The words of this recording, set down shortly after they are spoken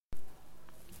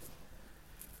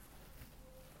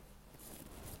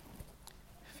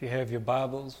If you have your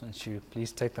Bibles, won't you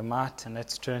please take them out and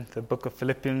let's turn to the book of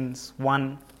Philippians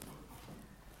 1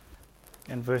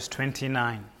 and verse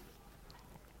 29.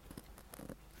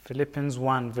 Philippians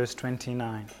 1 verse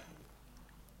 29.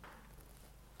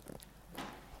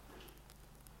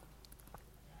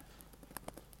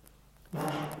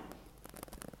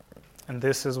 And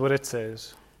this is what it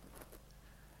says.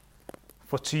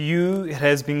 For to you it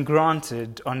has been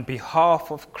granted on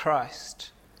behalf of Christ,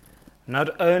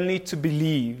 not only to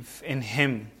believe in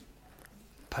him,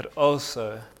 but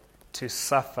also to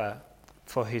suffer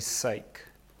for his sake.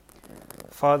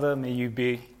 Father, may you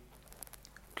be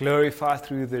glorified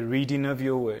through the reading of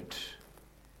your word.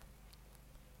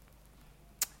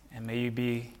 And may you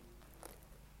be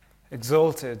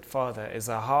exalted, Father, as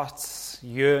our hearts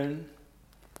yearn,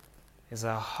 as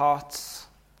our hearts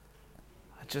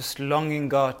are just longing,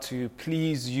 God, to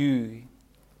please you.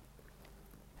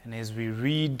 And as we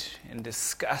read and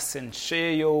discuss and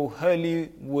share your holy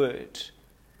word,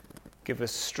 give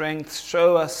us strength,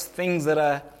 show us things that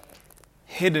are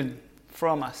hidden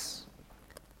from us.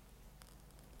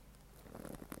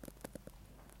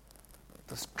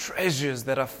 Those treasures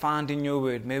that are found in your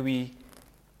word, may we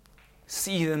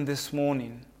see them this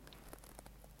morning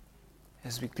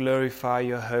as we glorify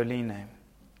your holy name.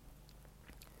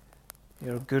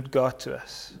 You're a good God to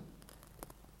us.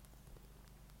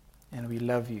 And we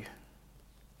love you.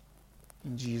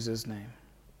 In Jesus' name.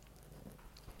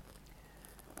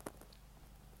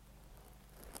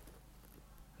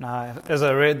 Now, as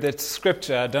I read that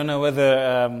scripture, I don't know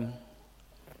whether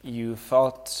you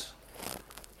felt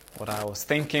what I was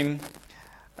thinking.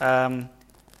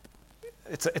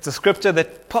 It's a scripture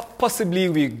that possibly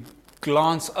we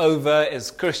glance over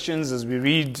as Christians as we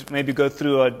read, maybe go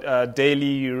through a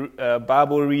daily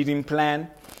Bible reading plan.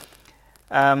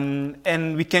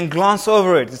 And we can glance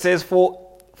over it. It says,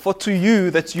 for to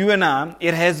you, that's you and I,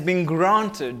 it has been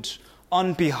granted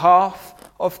on behalf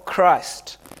of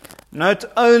Christ, not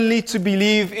only to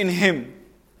believe in him,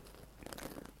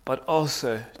 but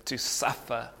also to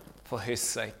suffer for his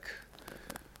sake.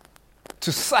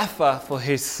 To suffer for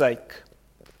his sake.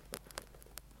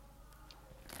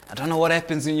 I don't know what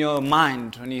happens in your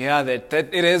mind when you hear that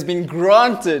it has been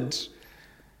granted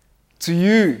to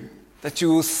you that you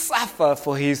will suffer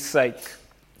for his sake.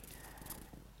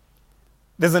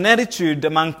 There's an attitude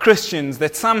among Christians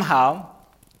that somehow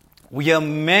we are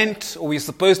meant or we're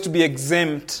supposed to be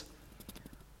exempt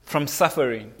from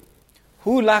suffering.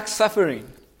 Who likes suffering?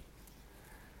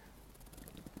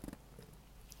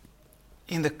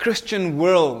 In the Christian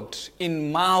world,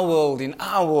 in my world, in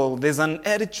our world, there's an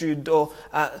attitude or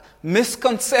a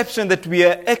misconception that we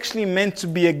are actually meant to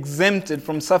be exempted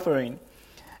from suffering.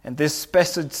 And this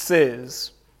passage says,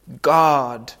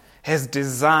 God has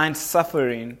designed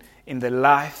suffering in the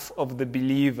life of the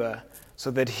believer so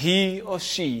that he or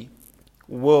she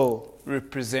will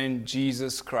represent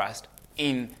Jesus Christ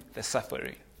in the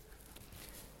suffering.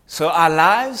 So our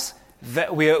lives,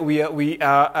 that we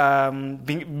are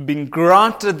being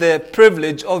granted the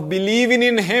privilege of believing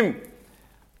in him.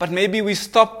 But maybe we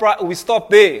stop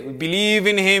there. We believe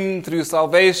in him through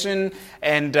salvation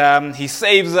and he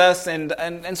saves us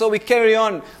and so we carry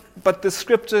on. But the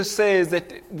scripture says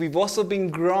that we've also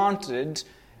been granted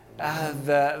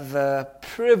the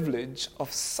privilege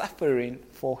of suffering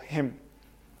for him.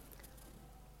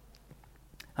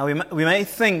 Now we may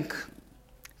think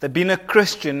that being a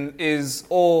Christian is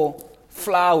all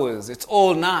flowers, it's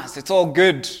all nice, it's all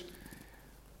good.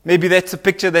 Maybe that's a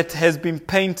picture that has been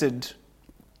painted.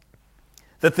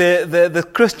 That the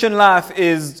Christian life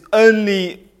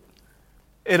only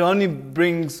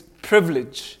brings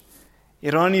privilege.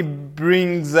 It only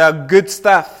brings good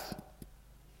stuff.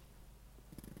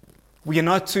 We are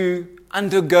not to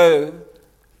undergo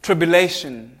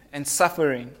tribulation and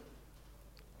suffering.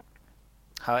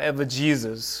 However,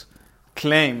 Jesus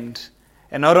claimed,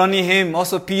 and not only him,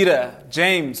 also Peter,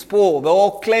 James, Paul, they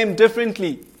all claimed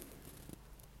differently.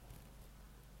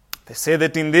 They say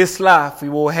that in this life we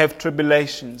will have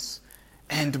tribulations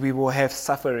and we will have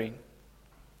suffering.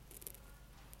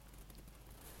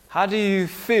 How do you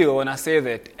feel when I say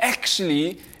that?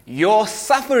 Actually, your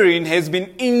suffering has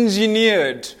been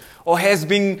engineered or has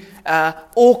been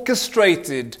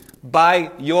orchestrated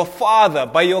by your Father,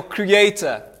 by your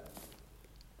Creator.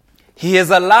 He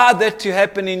has allowed that to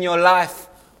happen in your life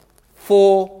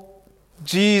for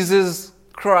Jesus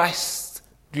Christ's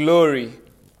glory.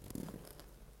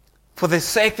 For the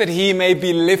sake that he may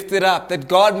be lifted up, that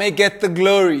God may get the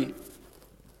glory.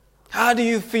 How do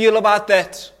you feel about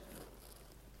that?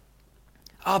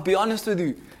 I'll be honest with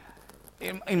you.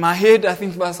 In my head, I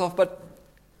think to myself, but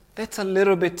that's a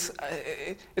little bit,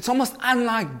 it's almost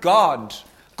unlike God.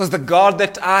 Because the God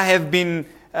that I have been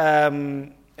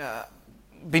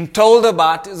told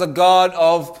about is a God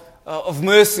of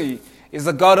mercy, is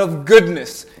a God of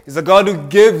goodness, is a God who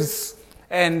gives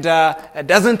and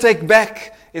doesn't take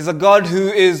back, is a God who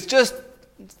is just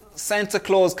Santa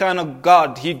Claus kind of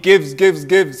God. He gives, gives,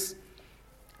 gives.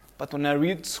 But when I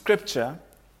read Scripture,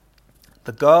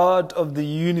 the God of the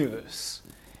universe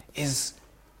is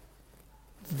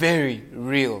very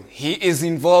real. He is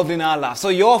involved in our lives. So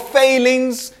your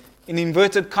failings, in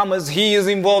inverted commas, He is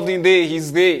involved in there.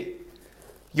 He's there.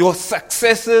 Your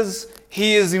successes,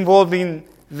 He is involved in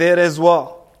there as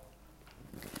well.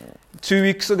 2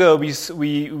 weeks ago,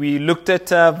 we looked at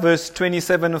verse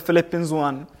 27 of Philippians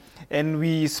 1, and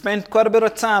we spent quite a bit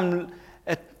of time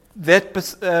at that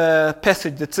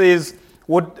passage that says,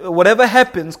 whatever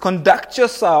happens, conduct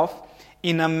yourself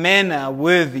in a manner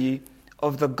worthy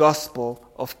of the gospel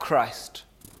of Christ.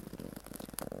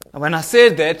 And when I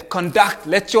said that,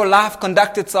 let your life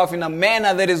conduct itself in a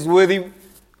manner that is worthy of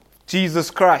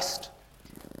Jesus Christ.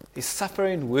 Is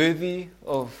suffering worthy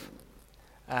of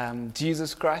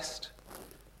Jesus Christ?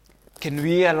 Can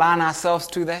we align ourselves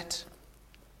to that?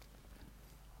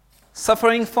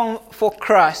 Suffering for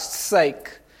Christ's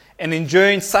sake and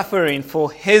enduring suffering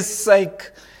for His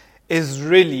sake is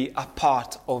really a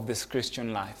part of this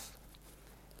Christian life.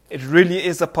 It really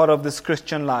is a part of this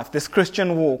Christian life, this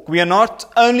Christian walk. We are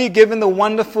not only given the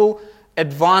wonderful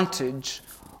advantages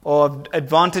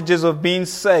of being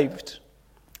saved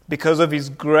because of His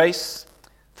grace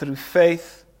through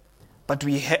faith, but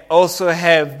we also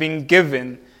have been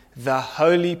given the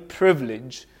holy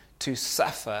privilege to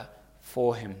suffer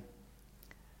for Him.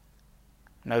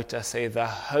 Note I say the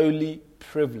holy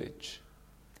privilege.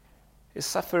 Is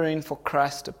suffering for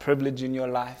Christ a privilege in your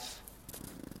life?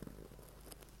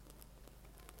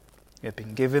 You have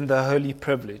been given the holy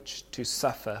privilege to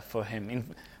suffer for Him.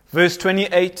 In verse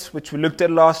 28, which we looked at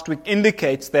last week,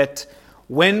 indicates that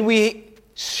when we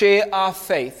share our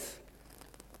faith,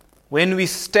 when we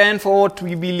stand for what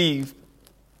we believe,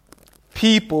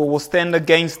 people will stand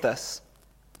against us.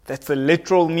 That's the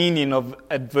literal meaning of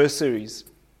adversaries.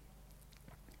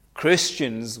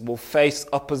 Christians will face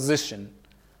opposition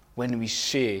when we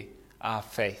share our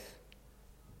faith.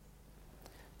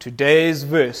 Today's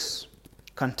verse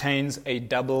contains a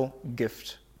double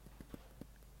gift.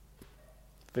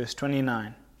 Verse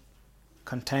 29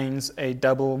 contains a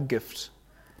double gift.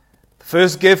 The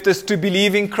first gift is to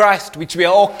believe in Christ, which we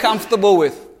are all comfortable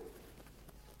with.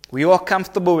 We are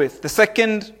comfortable with. The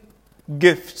second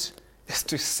gift is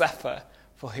to suffer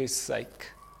for His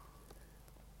sake.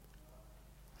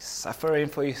 Is suffering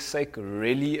for His sake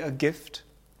really a gift?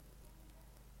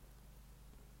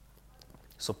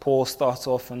 So Paul starts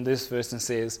off in this verse and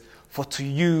says, "For to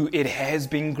you it has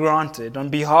been granted on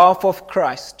behalf of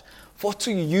Christ." For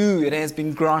to you it has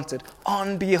been granted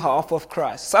on behalf of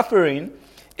Christ. Suffering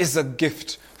is a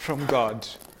gift from God.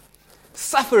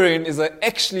 Suffering is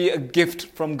actually a gift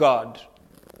from God.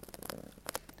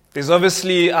 There's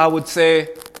obviously, I would say,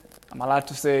 I'm allowed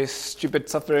to say stupid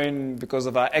suffering because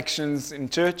of our actions in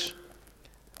church.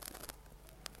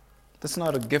 That's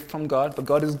not a gift from God, but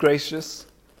God is gracious.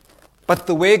 But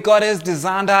the way God has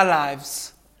designed our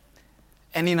lives,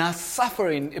 and in our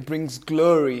suffering, it brings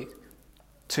glory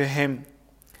to Him.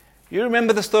 You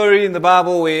remember the story in the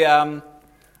Bible where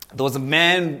there was a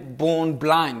man born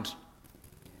blind.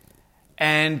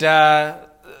 And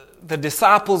the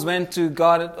disciples went to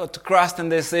God, or to Christ, and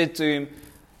they said to Him,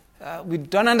 we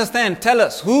don't understand. Tell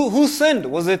us, who sinned?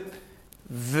 Was it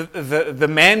the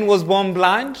man was born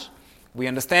blind? We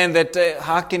understand that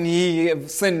how can he have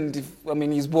sinned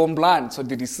he's born blind. So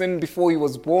did he sin before he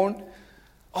was born?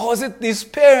 Or was it his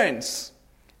parents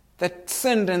that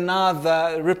sinned, and now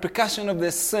the repercussion of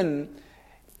their sin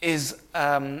is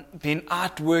being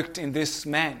outworked in this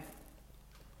man?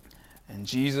 And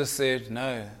Jesus said,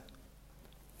 no,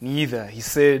 neither. He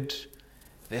said,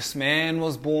 this man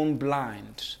was born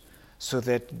blind so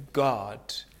that God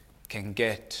can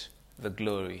get the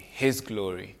glory, His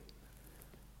glory.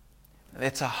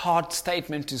 That's a hard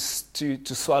statement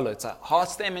to swallow. It's a hard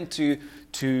statement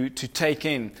to take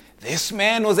in. This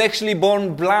man was actually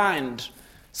born blind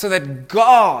so that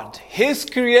God, His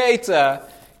Creator,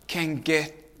 can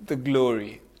get the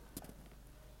glory.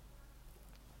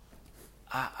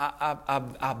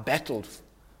 I battled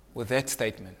with that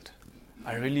statement.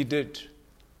 I really did.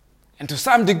 And to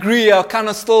some degree, I kind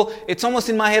of still, it's almost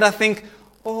in my head, I think,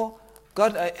 oh,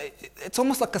 God, it's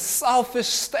almost like a selfish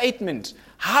statement.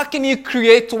 How can you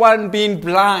create one being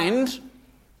blind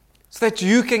so that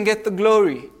you can get the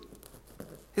glory?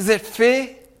 Is that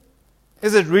fair?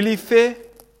 Is it really fair?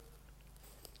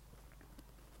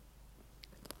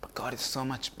 But God God is so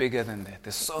much bigger than that.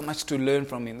 There's so much to learn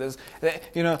from Him.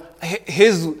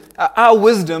 Our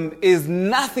wisdom is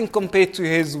nothing compared to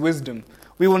His wisdom.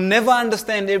 We will never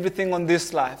understand everything on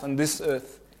this life, on this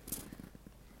earth.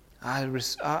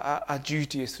 Our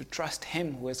duty is to trust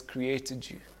Him who has created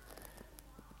you.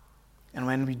 And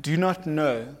when we do not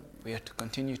know, we have to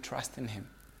continue trusting Him,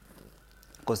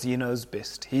 because He knows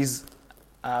best. His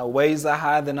ways are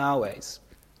higher than our ways.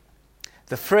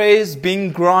 The phrase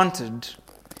being granted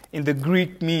in the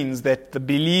Greek means that the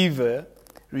believer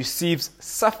receives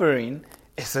suffering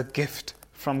as a gift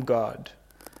from God.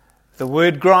 The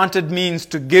word granted means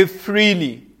to give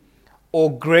freely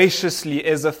or graciously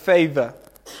as a favor.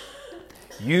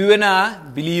 You and I,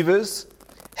 believers,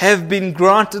 have been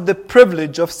granted the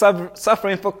privilege of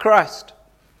suffering for Christ.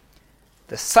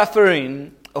 The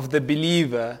suffering of the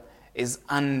believer is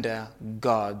under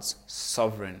God's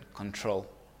sovereign control.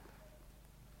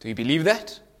 Do you believe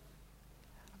that?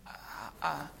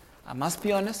 I must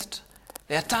be honest.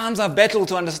 There are times I've battled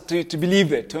to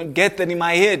believe it, to get that in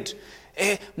my head.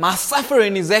 My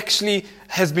suffering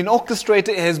has been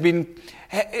orchestrated,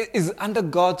 is under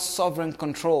God's sovereign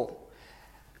control.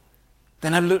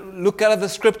 Then I look out of the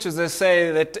scriptures, they say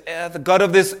that the God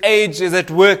of this age is at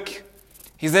work.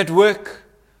 He's at work.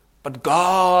 But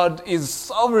God is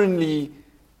sovereignly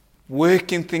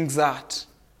working things out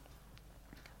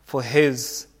for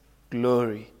His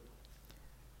glory.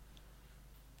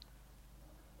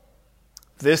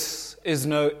 This is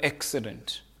no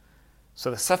accident. So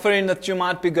the suffering that you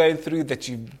might be going through, that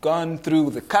you've gone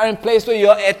through, the current place where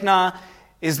you're at now,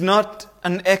 is not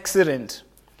an accident.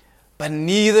 But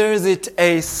neither is it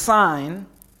a sign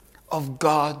of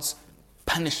God's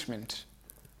punishment.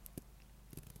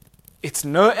 It's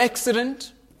no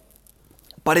accident,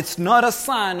 but it's not a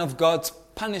sign of God's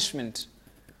punishment.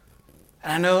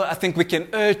 And I think we can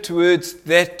err towards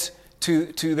that,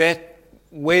 to that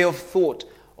way of thought.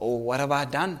 Oh, what have I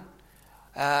done?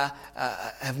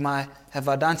 Have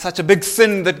I done such a big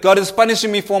sin that God is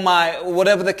punishing me for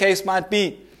whatever the case might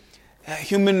be?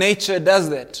 Human nature does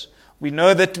that. We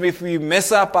know that if we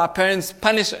mess up, our parents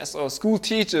punish us, or school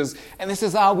teachers, and this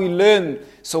is how we learn.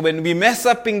 So when we mess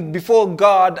up before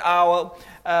God, our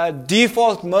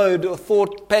default mode or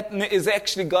thought pattern is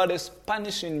actually God is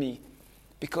punishing me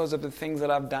because of the things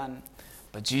that I've done.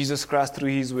 But Jesus Christ, through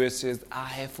His word, says, I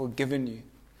have forgiven you.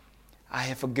 I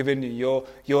have forgiven you.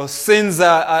 Your sins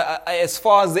are as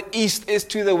far as the east is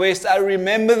to the west. I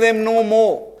remember them no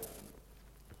more.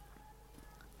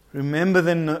 Remember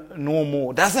them no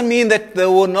more. Doesn't mean that there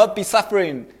will not be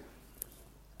suffering,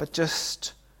 but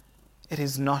just it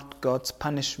is not God's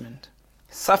punishment.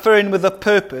 Suffering with a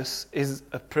purpose is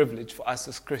a privilege for us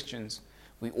as Christians.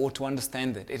 We ought to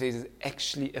understand that. It is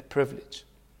actually a privilege.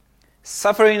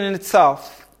 Suffering in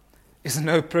itself is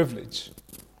no privilege,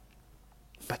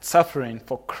 but suffering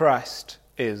for Christ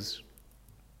is.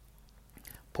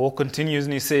 Paul continues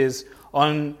and he says,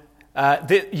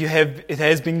 it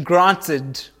has been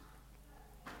granted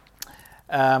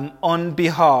on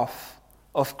behalf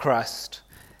of Christ.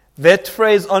 That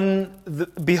phrase, on the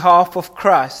behalf of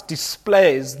Christ,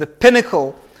 displays the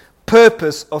pinnacle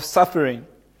purpose of suffering.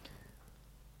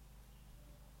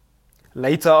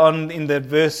 Later on in that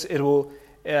verse, in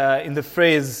the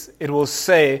phrase, it will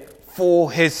say,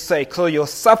 for His sake. So your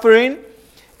suffering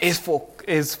is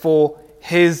for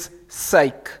His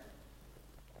sake.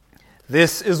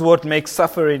 This is what makes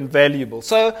suffering valuable.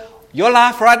 So your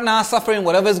life right now, suffering,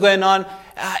 whatever is going on,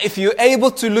 if you're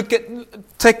able to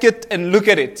take it and look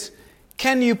at it,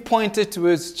 can you point it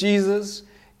towards Jesus?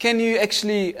 Can you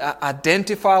actually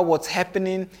identify what's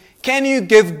happening? Can you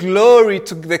give glory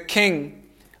to the King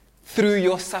through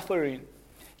your suffering?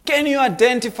 Can you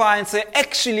identify and say,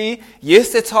 actually,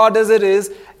 yes, it's hard as it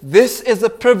is, this is a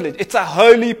privilege. It's a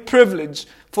holy privilege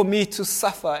for me to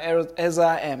suffer as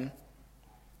I am.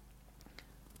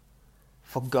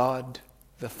 For God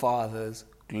the Father's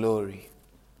glory.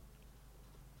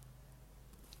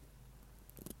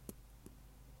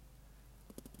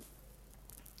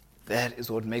 That is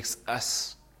what makes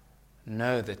us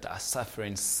know that our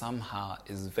suffering somehow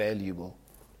is valuable.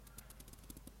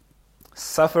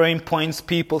 Suffering points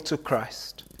people to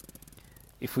Christ.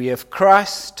 If we have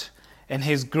Christ and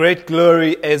His great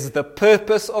glory as the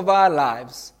purpose of our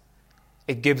lives,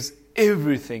 it gives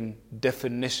everything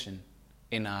definition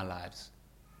in our lives.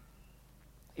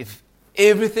 If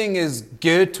everything is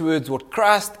geared towards what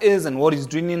Christ is and what He's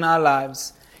doing in our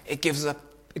lives, it gives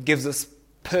us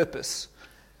purpose.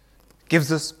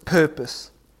 Gives us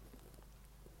purpose.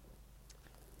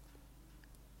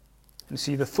 You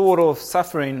see, the thought of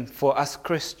suffering for us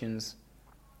Christians,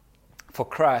 for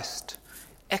Christ,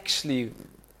 actually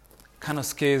kind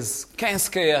of can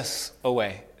scare us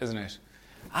away, isn't it?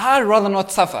 I'd rather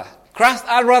not suffer. Christ,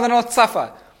 I'd rather not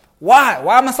suffer. Why?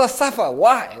 Why must I suffer?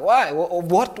 Why?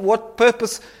 What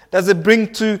purpose does it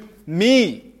bring to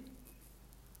me?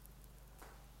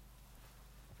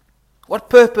 What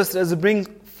purpose does it bring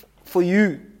for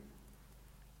you?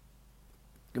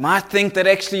 You might think that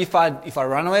actually if I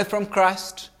run away from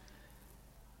Christ,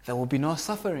 there will be no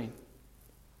suffering.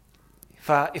 If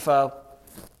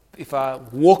I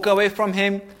walk away from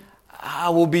Him,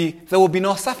 there will be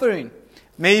no suffering.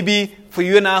 Maybe for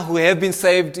you and I who have been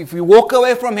saved, if we walk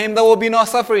away from Him, there will be no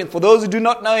suffering. For those who do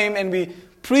not know Him and we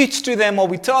preach to them or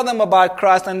we tell them about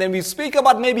Christ and then we speak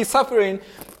about maybe suffering,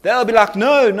 they'll be like,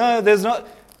 no, there's not.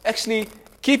 Actually,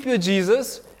 keep your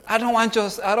Jesus. I don't want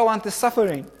the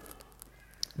suffering.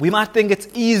 We might think it's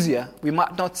easier. We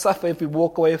might not suffer if we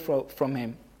walk away from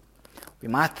Him. We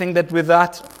might think that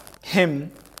without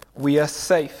Him, we are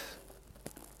safe.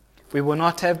 We will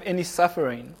not have any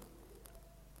suffering.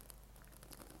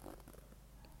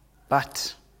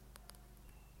 But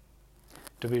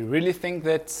do we really think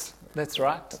that's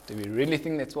right? Do we really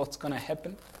think that's what's going to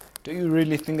happen? Do you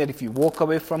really think that if you walk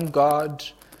away from God,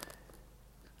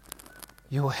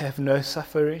 you will have no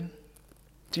suffering?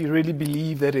 Do you really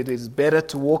believe that it is better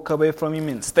to walk away from Him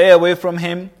and stay away from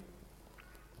Him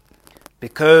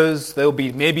because there will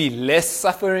be maybe less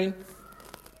suffering?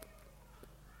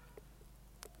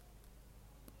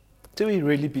 Do we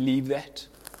really believe that?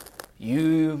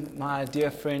 You, my dear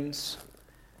friends,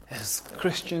 as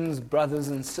Christians, brothers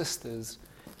and sisters,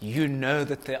 you know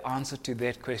that the answer to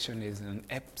that question is an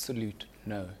absolute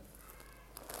no.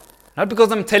 Not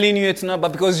because I'm telling you it's no,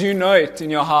 but because you know it in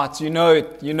your hearts. You know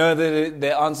it. You know that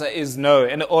the answer is no,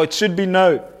 or it should be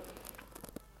no.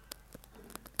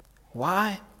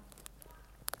 Why?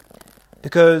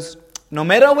 Because no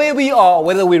matter where we are,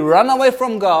 whether we run away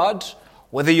from God,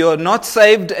 whether you're not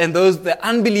saved and the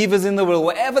unbelievers in the world,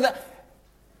 wherever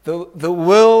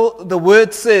the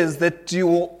word says that you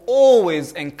will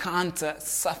always encounter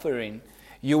suffering.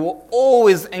 You will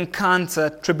always encounter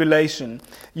tribulation.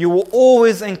 You will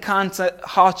always encounter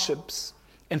hardships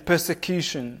and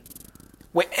persecution.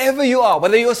 Wherever you are,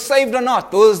 whether you're saved or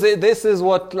not, this is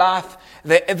what life,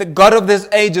 the God of this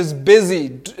age is busy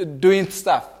doing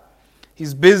stuff.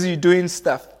 He's busy doing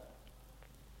stuff.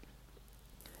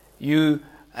 The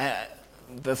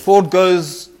thought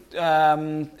goes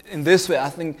in this way. I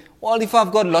think, well, if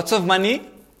I've got lots of money,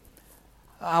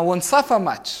 I won't suffer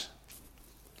much.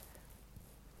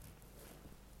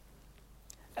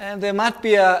 And there might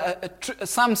be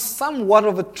somewhat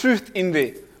of a truth in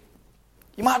there.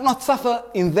 You might not suffer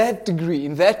in that degree,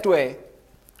 in that way.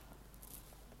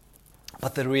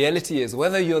 But the reality is,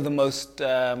 whether you're the most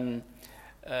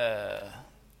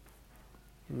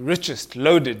richest,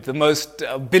 loaded, the most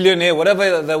billionaire,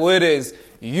 whatever the word is,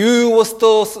 you will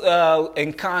still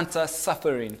encounter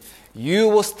suffering. You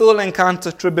will still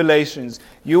encounter tribulations.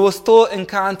 You will still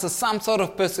encounter some sort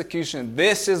of persecution.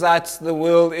 This is how the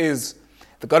world is.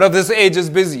 The God of this age is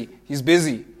busy. He's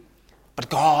busy. But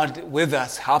God with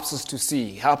us helps us to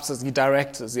see, helps us, He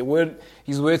directs us.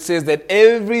 His word says that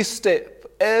every step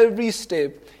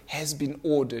has been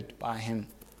ordered by Him.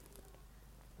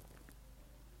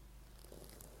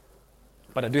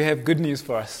 But I do have good news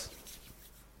for us,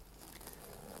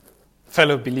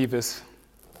 fellow believers.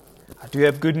 I do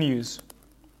have good news.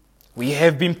 We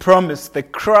have been promised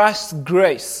that Christ's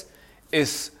grace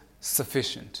is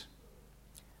sufficient.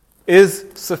 Is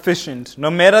sufficient.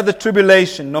 No matter the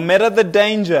tribulation, no matter the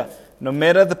danger, no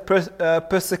matter the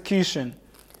persecution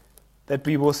that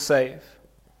we will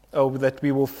that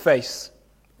we will face,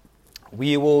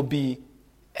 we will be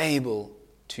able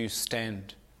to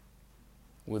stand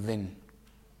within.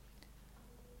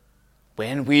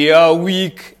 When we are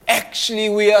weak, actually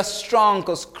we are strong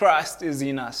because Christ is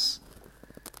in us.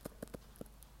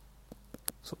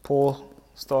 So Paul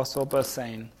starts off by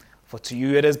saying, for to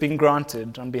you it has been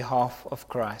granted on behalf of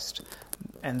Christ.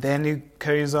 And then he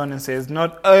carries on and says,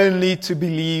 not only to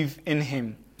believe in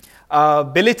Him. Our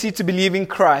ability to believe in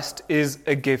Christ is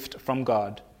a gift from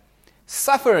God.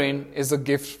 Suffering is a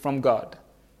gift from God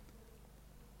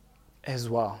as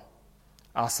well.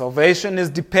 Our salvation is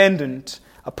dependent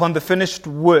upon the finished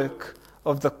work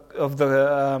of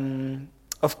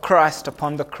Christ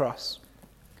upon the cross.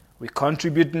 We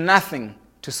contribute nothing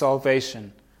to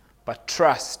salvation, but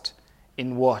trust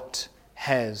in what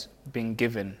has been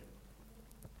given.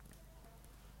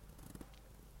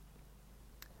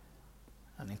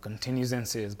 And he continues and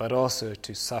says, but also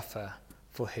to suffer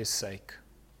for His sake.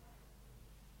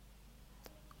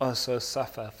 Also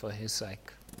suffer for His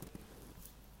sake.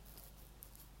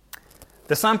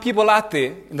 There's some people out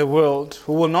there in the world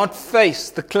who will not face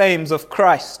the claims of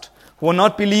Christ, who will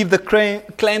not believe the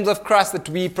claims of Christ that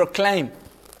we proclaim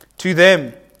to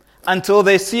them until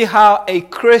they see how a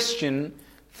Christian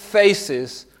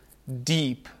faces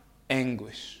deep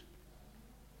anguish.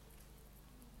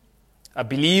 A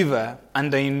believer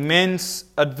under immense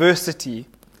adversity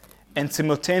and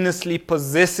simultaneously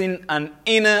possessing an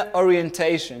inner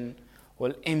orientation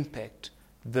will impact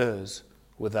those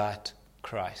without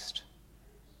Christ.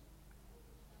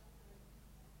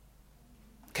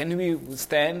 Can we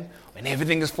stand when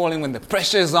everything is falling, when the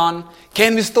pressure is on?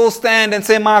 Can we still stand and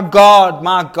say, my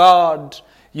God,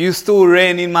 you still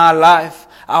reign in my life.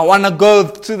 I want to go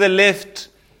to the left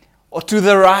or to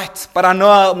the right, but I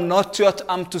know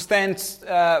I'm to stand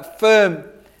firm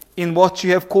in what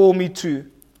you have called me to,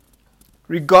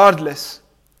 regardless.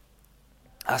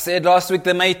 I said last week,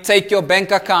 they may take your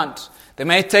bank account. They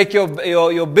may take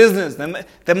your business.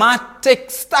 They might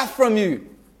take stuff from you.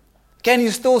 Can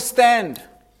you still stand?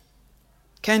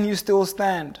 Can you still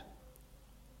stand?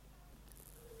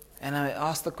 And I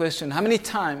ask the question, how many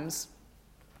times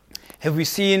have we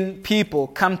seen people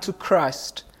come to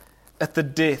Christ at the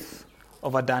death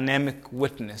of a dynamic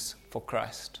witness for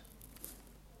Christ?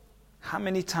 How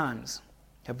many times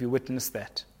have we witnessed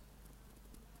that?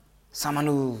 Someone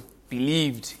who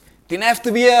believed. Didn't have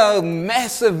to be a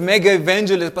massive mega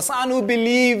evangelist, but someone who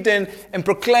believed and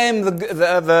proclaimed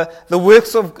the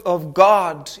works of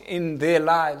God in their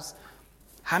lives.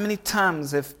 How many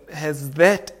times has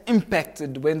that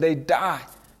impacted when they die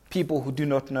people who do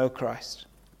not know Christ?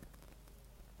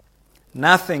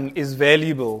 Nothing is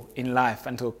valuable in life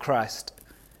until Christ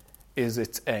is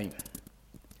its aim.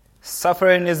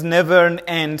 Suffering is never an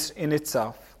end in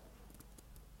itself.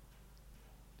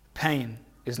 Pain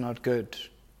is not good,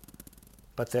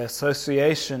 but the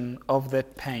association of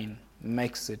that pain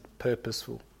makes it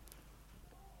purposeful.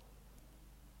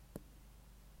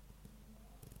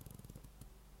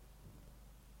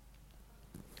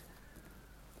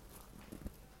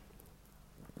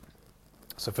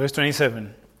 So verse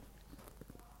 27,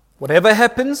 whatever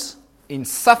happens in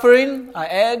suffering, I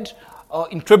add, or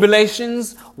in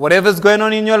tribulations, whatever's going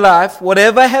on in your life,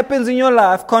 whatever happens in your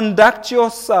life, conduct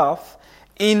yourself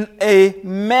in a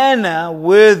manner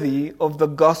worthy of the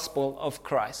gospel of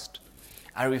Christ.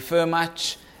 I refer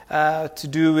much to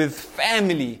do with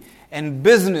family and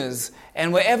business,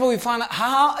 and wherever we find out,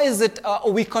 how is it are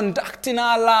we conducting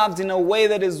our lives in a way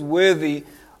that is worthy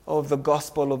of the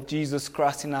gospel of Jesus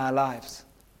Christ in our lives?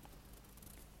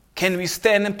 Can we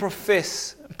stand and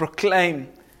profess, proclaim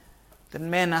that,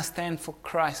 man, I stand for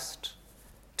Christ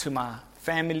to my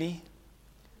family,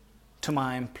 to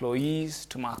my employees,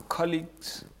 to my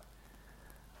colleagues?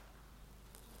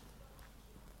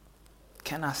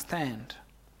 Can I stand?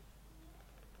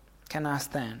 Can I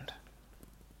stand?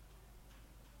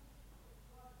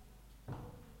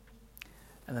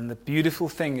 And then the beautiful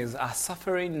thing is, our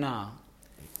suffering now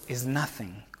is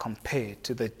nothing compared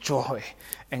to the joy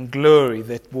and glory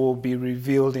that will be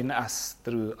revealed in us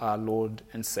through our Lord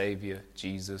and Savior,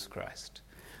 Jesus Christ.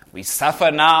 We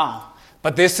suffer now,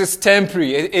 but this is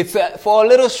temporary. It's for a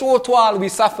little short while we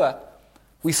suffer.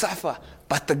 We suffer.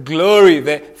 But the glory,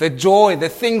 the joy, the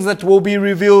things that will be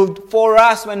revealed for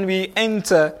us when we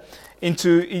enter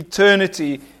into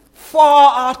eternity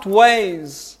far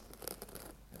outweighs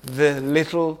the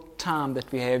little time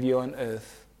that we have here on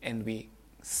earth and we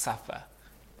suffer.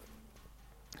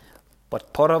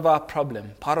 But part of my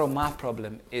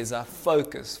problem is I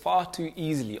focus far too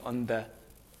easily on the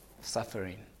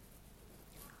suffering.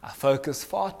 I focus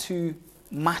far too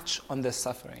much on the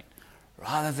suffering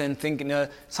rather than thinking,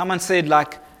 someone said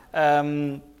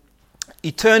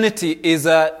eternity is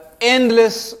an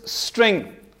endless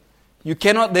string.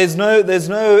 There's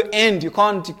no end. You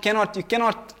cannot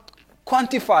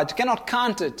quantify it, you cannot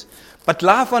count it. But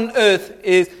life on earth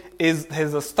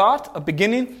has a start, a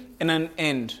beginning, and an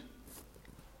end.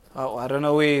 Oh, I don't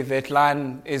know where that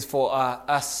line is for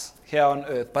us here on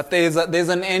earth, but there's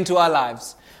an end to our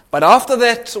lives. But after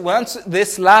that, once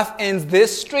this life ends,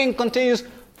 this string continues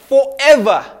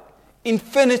forever,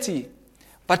 infinity.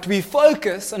 But we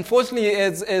focus, unfortunately,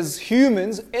 as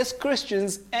humans, as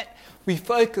Christians, we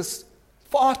focus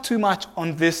far too much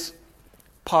on this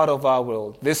part of our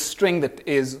world, this string that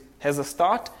has a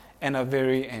start and a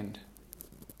very end.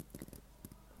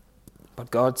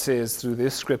 But God says through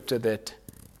this scripture that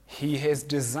He has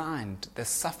designed the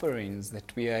sufferings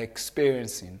that we are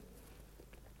experiencing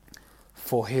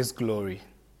for His glory.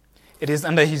 It is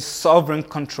under His sovereign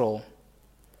control.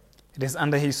 It is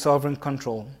under His sovereign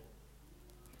control.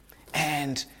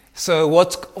 And so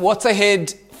what's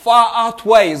ahead far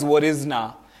outweighs what is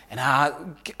now. And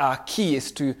our key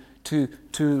is to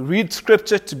read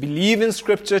Scripture, to believe in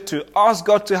Scripture, to ask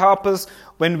God to help us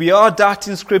when we are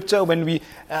doubting Scripture, when we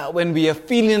are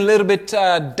feeling a little bit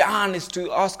down, is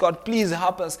to ask God, please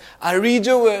help us. I read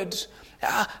your word,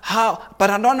 but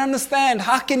I don't understand.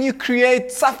 How can you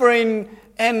create suffering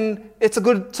and it's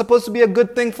supposed to be a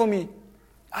good thing for me?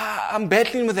 I'm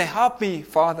battling with it. Help me,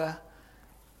 Father.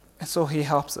 And so He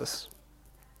helps us.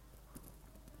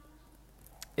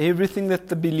 Everything that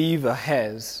the believer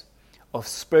has of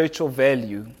spiritual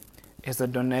value is a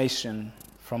donation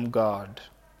from God,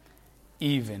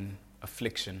 even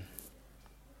affliction.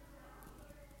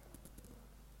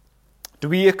 Do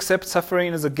we accept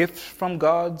suffering as a gift from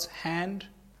God's hand?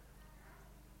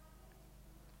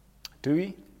 Do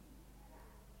we?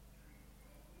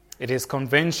 It is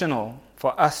conventional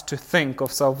for us to think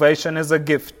of salvation as a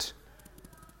gift,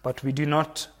 but we do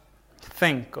not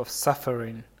think of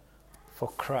suffering for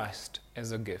Christ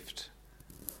as a gift.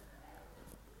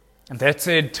 And that's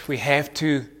it. We have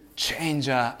to change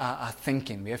our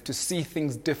thinking. We have to see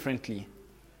things differently.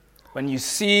 When you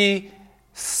see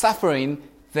suffering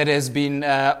that has been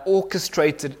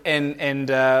orchestrated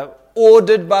and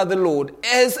ordered by the Lord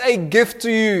as a gift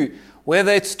to you,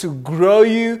 whether it's to grow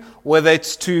you, whether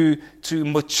it's to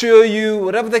mature you,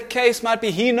 whatever the case might be,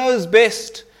 He knows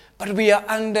best. But we are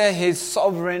under His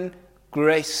sovereign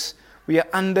grace. We are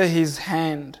under His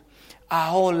hand.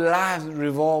 Our whole life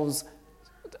revolves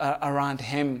around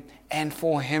Him and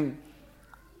for Him.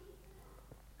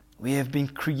 We have been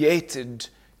created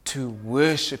to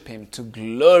worship Him, to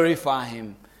glorify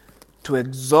Him, to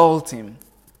exalt Him.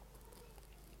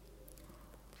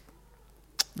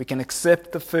 We can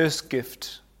accept the first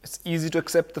gift. It's easy to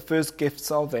accept the first gift,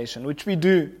 salvation, which we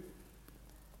do.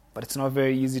 But it's not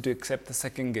very easy to accept the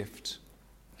second gift,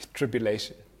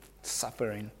 tribulation,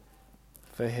 suffering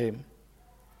for Him.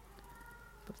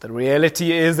 But the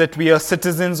reality is that we are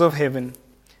citizens of heaven.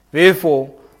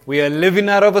 Therefore, we are living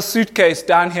out of a suitcase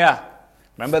down here.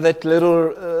 Remember that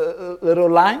little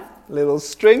line, little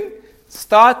string?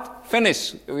 Start,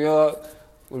 finish. We're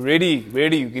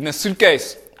ready in a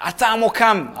suitcase. Our time will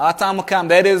come.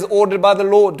 That is ordered by the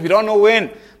Lord. We don't know when,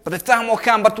 but the time will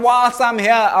come. But whilst I'm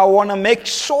here, I want to make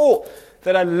sure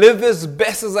that I live as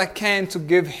best as I can to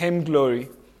give Him glory.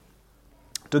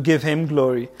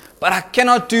 But I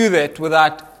cannot do that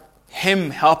without Him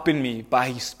helping me by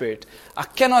His Spirit. I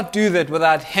cannot do that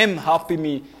without Him helping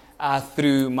me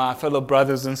through my fellow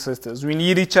brothers and sisters. We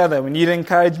need each other. We need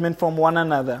encouragement from one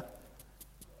another.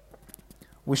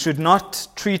 We should not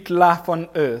treat life on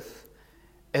earth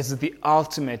as the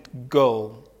ultimate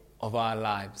goal of our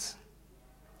lives.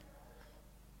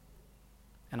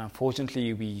 And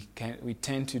unfortunately, we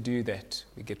tend to do that.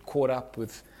 We get caught up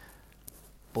with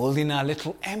building our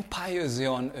little empires here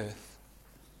on earth,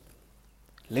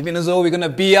 living as though we're going to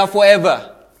be here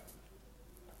forever.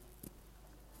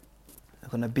 We're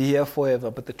going to be here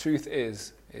forever, but the truth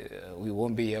is, we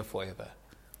won't be here forever.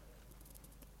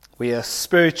 We are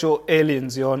spiritual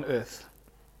aliens here on earth.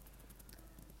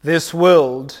 This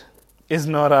world is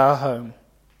not our home,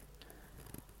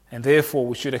 and therefore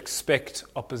we should expect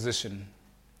opposition.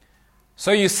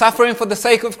 So are you suffering for the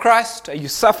sake of Christ? Are you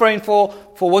suffering for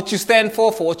what you stand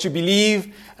for what you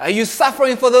believe? Are you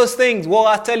suffering for those things? Well,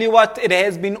 I tell you what, it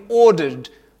has been ordered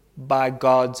by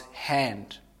God's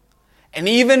hand. And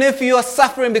even if you are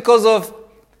suffering because of,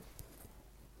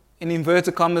 in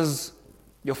inverted commas,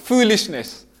 your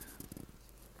foolishness,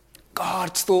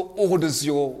 God still orders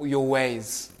your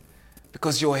ways.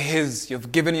 Because you're His,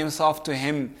 you've given yourself to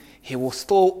Him, He will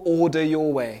still order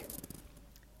your way.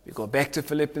 We go back to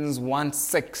Philippians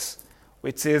 1:6,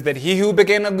 which says that He who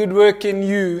began a good work in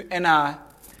you and I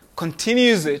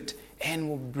continues it and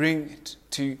will bring it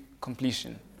to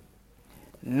completion.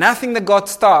 Nothing that God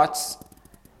starts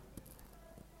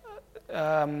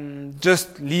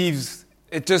just leaves,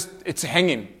 it's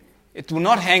hanging. It will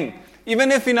not hang.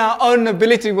 Even if in our own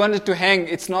ability we want it to hang,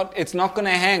 it's not going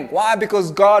to hang. Why?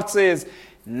 Because God says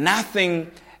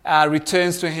nothing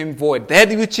returns to Him void. That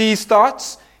which He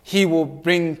starts, He will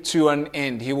bring to an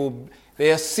end.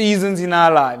 There are seasons in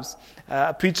our lives.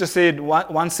 A preacher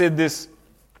once said this.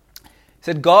 He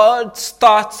said, God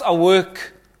starts a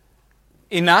work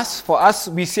in us. For us,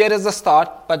 we see it as a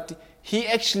start, but He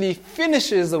actually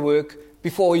finishes the work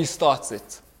before He starts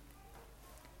it.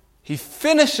 He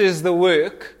finishes the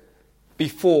work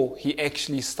before He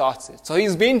actually starts it. So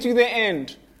He's been to the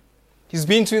end.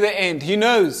 He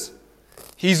knows.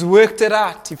 He's worked it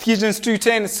out. Ephesians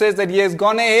 2:10 says that He has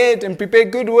gone ahead and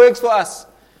prepared good works for us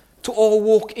to all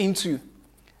walk into.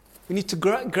 We need to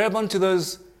grab onto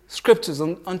those scriptures,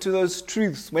 onto those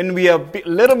truths. When we are a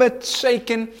little bit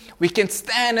shaken, we can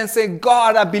stand and say,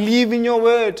 God, I believe in your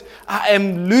word. I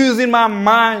am losing my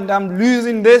mind. I'm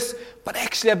losing this. But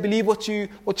actually, I believe what your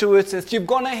word says. You've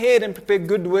gone ahead and prepared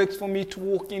good works for me to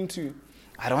walk into.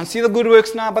 I don't see the good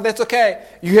works now, but that's okay.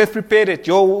 You have prepared it.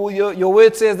 Your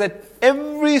word says that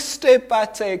every step I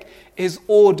take is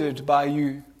ordered by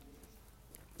you.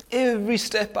 Every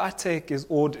step I take is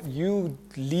ordered. You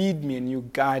lead me and you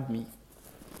guide me.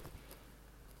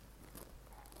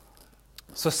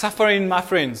 So suffering, my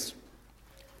friends,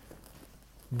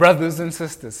 brothers and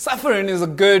sisters, suffering is a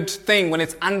good thing when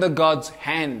it's under God's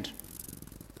hand.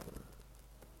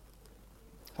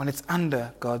 When it's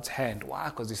under God's hand. Why?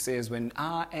 Because he says, when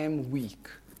I am weak,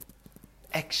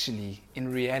 actually,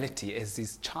 in reality, as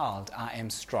his child, I am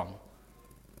strong.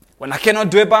 When I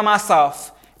cannot do it by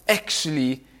myself,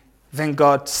 actually, then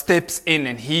God steps in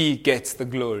and he gets the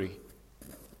glory.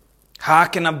 How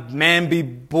can a man be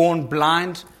born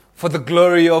blind for the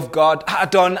glory of God? I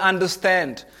don't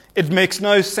understand. It makes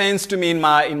no sense to me in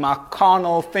my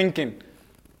carnal thinking.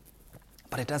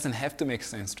 But it doesn't have to make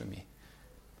sense to me.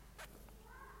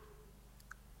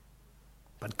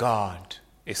 But God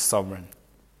is sovereign.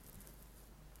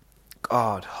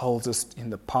 God holds us in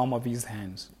the palm of his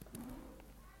hands.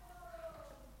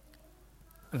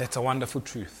 And that's a wonderful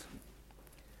truth.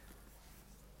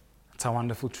 It's a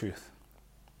wonderful truth.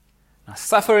 Now,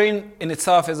 suffering in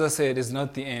itself, as I said, is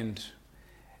not the end.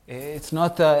 It's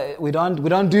not. We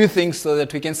don't do things so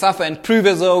that we can suffer and prove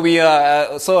as though we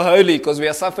are so holy because we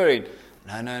are suffering.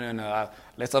 No.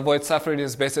 Let's avoid suffering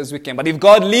as best as we can. But if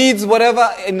God leads whatever,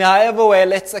 in however way,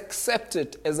 let's accept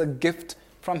it as a gift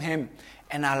from him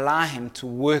and allow him to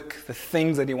work the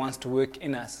things that he wants to work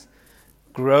in us.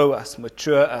 Grow us,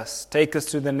 mature us, take us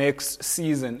to the next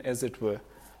season, as it were.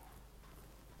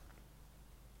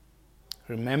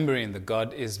 Remembering that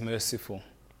God is merciful,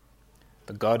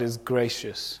 that God is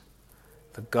gracious,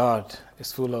 that God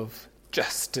is full of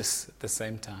justice at the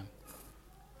same time.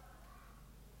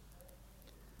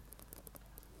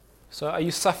 So are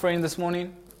you suffering this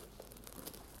morning?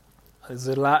 Is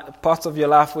there parts of your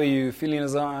life where you're feeling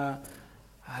as though,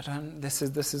 this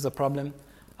is a problem?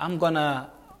 I'm going to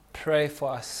pray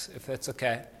for us, if that's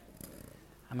okay.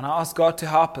 I'm going to ask God to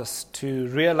help us to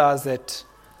realize that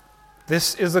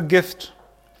this is a gift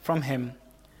from him.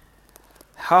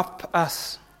 Help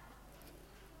us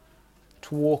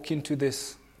to walk into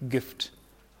this gift,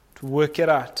 to work it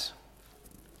out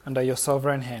under your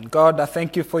sovereign hand. God, I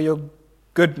thank you for your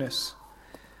goodness.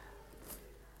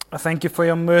 I thank you for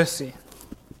your mercy.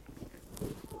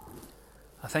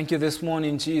 I thank you this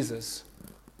morning, Jesus,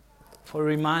 for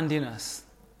reminding us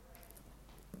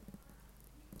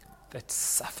that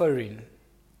suffering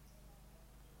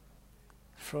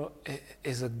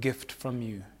is a gift from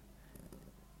you.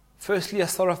 Firstly, I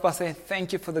start off by saying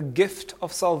thank you for the gift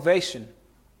of salvation,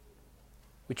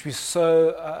 which we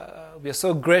are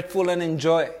so grateful and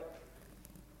enjoy.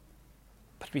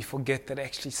 But we forget that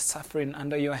actually suffering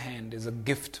under your hand is a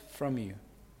gift from you.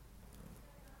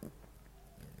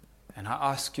 And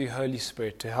I ask you, Holy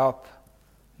Spirit, to help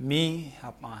me,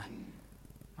 help my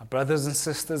brothers and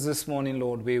sisters this morning,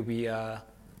 Lord, where we are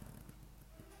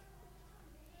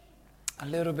a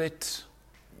little bit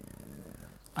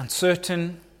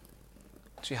uncertain.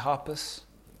 Won't you help us?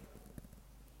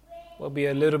 We'll be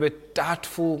a little bit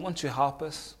doubtful. Won't you help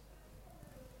us?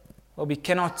 Well, we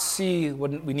cannot see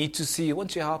what we need to see.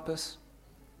 Won't you help us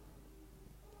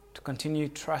to continue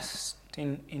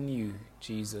trusting in you,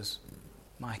 Jesus,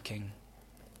 my King?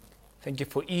 Thank you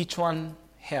for each one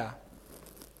here.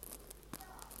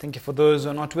 Thank you for those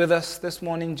who are not with us this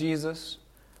morning, Jesus.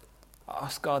 I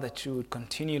ask God that you would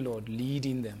continue, Lord,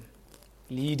 leading them,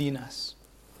 leading us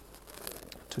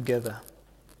together.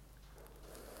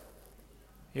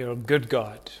 You're a good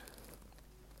God,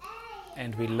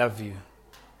 and we love you.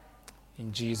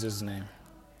 In Jesus' name,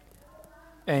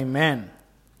 amen.